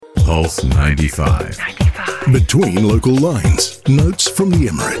Pulse 95. Between local lines, notes from the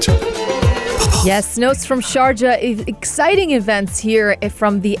Emirate. Yes, notes from Sharjah. Exciting events here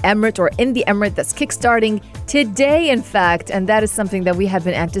from the Emirate or in the Emirate that's kickstarting today, in fact. And that is something that we have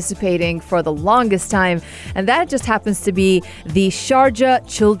been anticipating for the longest time. And that just happens to be the Sharjah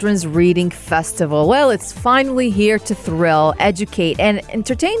Children's Reading Festival. Well, it's finally here to thrill, educate, and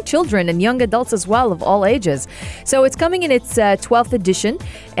entertain children and young adults as well of all ages. So it's coming in its 12th edition,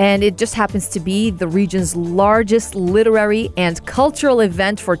 and it just happens to be the region's largest literary and cultural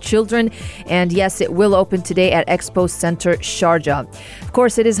event for children. And yes, it will open today at Expo Center, Sharjah. Of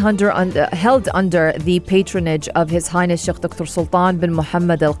course, it is held under the patronage of His Highness Sheikh Dr. Sultan bin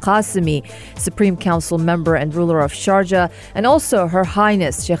Muhammad Al Qasimi, Supreme Council member and ruler of Sharjah, and also Her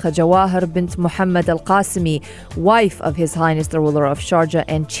Highness Sheikh Jawahar bint Muhammad Al Qasimi, wife of His Highness the ruler of Sharjah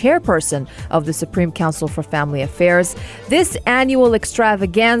and chairperson of the Supreme Council for Family Affairs. This annual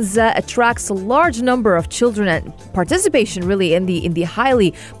extravaganza attracts a large number of children and participation really in the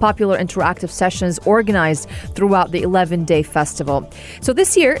highly popular interactive sessions organized throughout the 11-day festival. So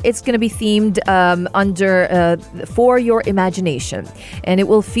this year, it's going to be themed under For Your Imagination, and it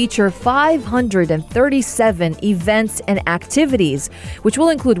will feature 537 events and activities, which will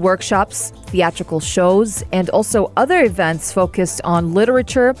include workshops, theatrical shows, and also other events focused on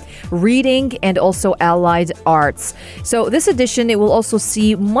literature, reading, and also allied arts. So this edition, it will also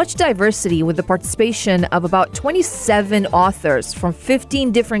see much diversity with the participation of about 27 authors from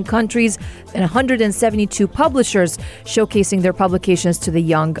 15 different countries and 172 publishers showcasing their publications to the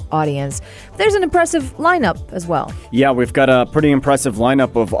young audience. There's an impressive lineup as well. Yeah, we've got a pretty impressive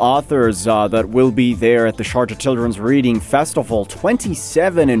lineup of authors that will be there at the Sharjah Children's Reading Festival.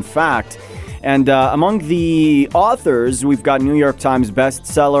 27, in fact. And among the authors, we've got New York Times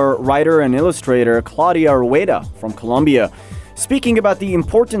bestseller writer and illustrator Claudia Rueda from Colombia. Speaking about the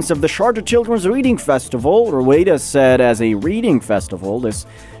importance of the Sharjah Children's Reading Festival, Rueda said, as a reading festival, this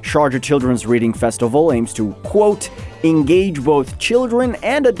Sharjah Children's Reading Festival aims to, quote, engage both children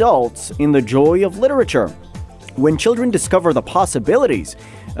and adults in the joy of literature. When children discover the possibilities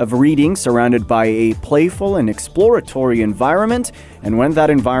of reading surrounded by a playful and exploratory environment, and when that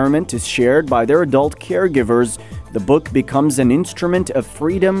environment is shared by their adult caregivers, the book becomes an instrument of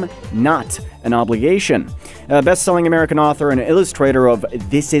freedom, not an obligation. Best-selling American author and illustrator of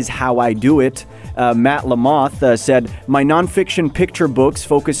This Is How I Do It, Matt Lamoth, said, "My nonfiction picture books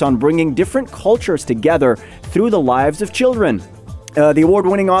focus on bringing different cultures together through the lives of children." The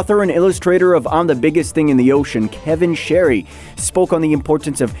award-winning author and illustrator of I'm the Biggest Thing in the Ocean, Kevin Sherry, spoke on the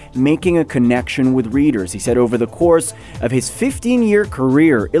importance of making a connection with readers. He said over the course of his 15-year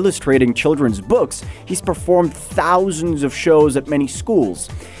career illustrating children's books, he's performed thousands of shows at many schools.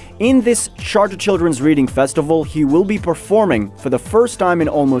 In this Sharjah Children's Reading Festival, he will be performing for the first time in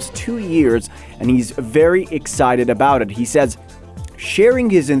almost 2 years, and he's very excited about it. He says, sharing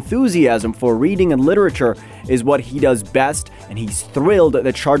his enthusiasm for reading and literature is what he does best, and he's thrilled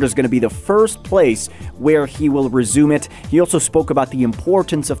that Sharjah is going to be the first place where he will resume it. He also spoke about the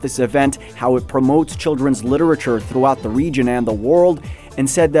importance of this event, how it promotes children's literature throughout the region and the world, and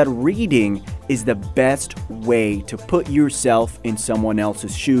said that reading is the best way to put yourself in someone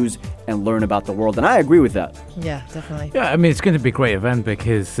else's shoes and learn about the world. And I agree with that. Yeah, definitely. Yeah, I mean, it's going to be a great event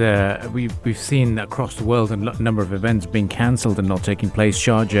because we've seen across the world a number of events being cancelled and not taking place.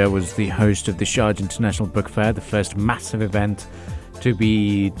 Sharjah was the host of the Sharjah International Book Fair, the first massive event to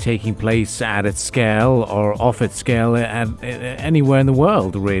be taking place at its scale or off its scale anywhere in the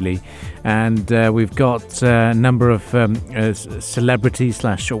world, really. And we've got a number of celebrities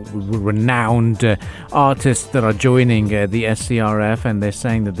 / renowned artists that are joining the SCRF, and they're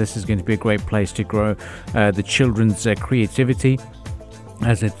saying that this is going to be a great place to grow the children's creativity,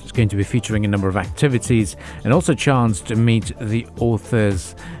 as it's going to be featuring a number of activities and also a chance to meet the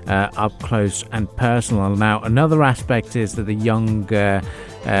authors up close and personal. Now, another aspect is that the young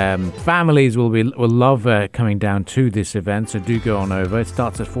families will love coming down to this event, so do go on over. It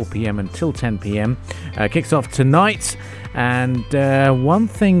starts at 4 p.m. until 10 p.m. Kicks off tonight. And one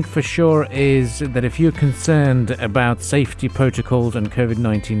thing for sure is that if you're concerned about safety protocols and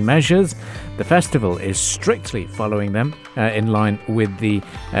COVID-19 measures, the festival is strictly following them in line with the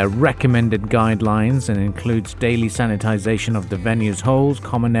recommended guidelines, and includes daily sanitization of the venue's halls,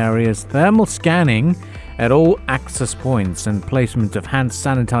 common areas, thermal scanning at all access points, and placement of hand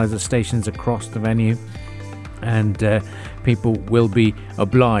sanitizer stations across the venue. And people will be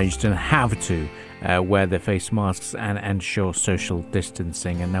obliged and have to wear their face masks and ensure social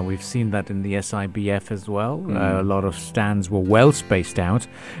distancing. And now we've seen that in the SIBF as well. A lot of stands were well spaced out.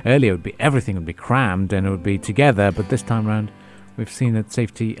 Earlier, everything would be crammed and it would be together, but this time around, we've seen that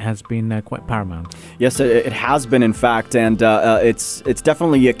safety has been quite paramount. Yes, it has been, in fact, and it's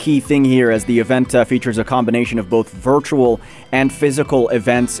definitely a key thing here, as the event features a combination of both virtual and physical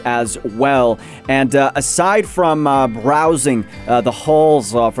events as well. And aside from browsing the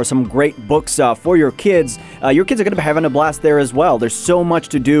halls for some great books for your kids are going to be having a blast there as well. There's so much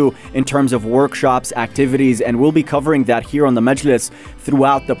to do in terms of workshops, activities, and we'll be covering that here on the Majlis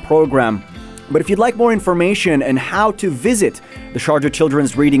throughout the program. But if you'd like more information on how to visit the Sharjah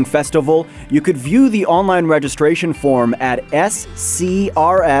Children's Reading Festival, you could view the online registration form at scrf.ae.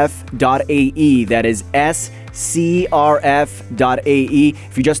 That is scrf.ae.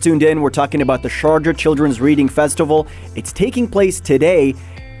 If you just tuned in, we're talking about the Sharjah Children's Reading Festival. It's taking place today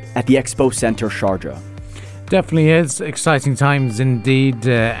at the Expo Center, Sharjah. Definitely is. Exciting times indeed,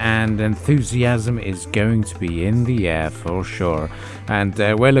 and enthusiasm is going to be in the air for sure. And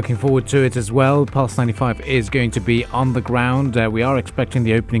we're looking forward to it as well. Pulse 95 is going to be on the ground. We are expecting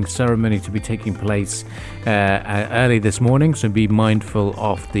the opening ceremony to be taking place early this morning, so be mindful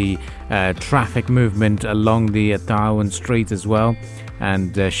of the traffic movement along the Darwin Street as well.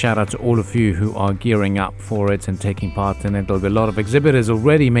 And shout out to all of you who are gearing up for it and taking part in it. There'll be a lot of exhibitors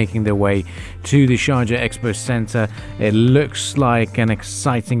already making their way to the Sharjah Expo Center. It looks like an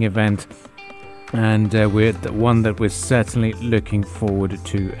exciting event, and we're one that we're certainly looking forward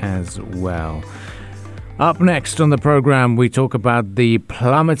to as well. Up next on the program, we talk about the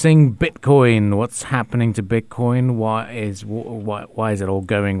plummeting Bitcoin. What's happening to Bitcoin? Why is it all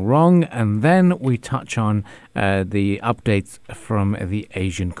going wrong? And then we touch on the updates from the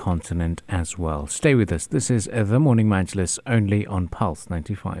Asian continent as well. Stay with us. This is the Morning Majlis, only on Pulse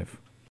 95.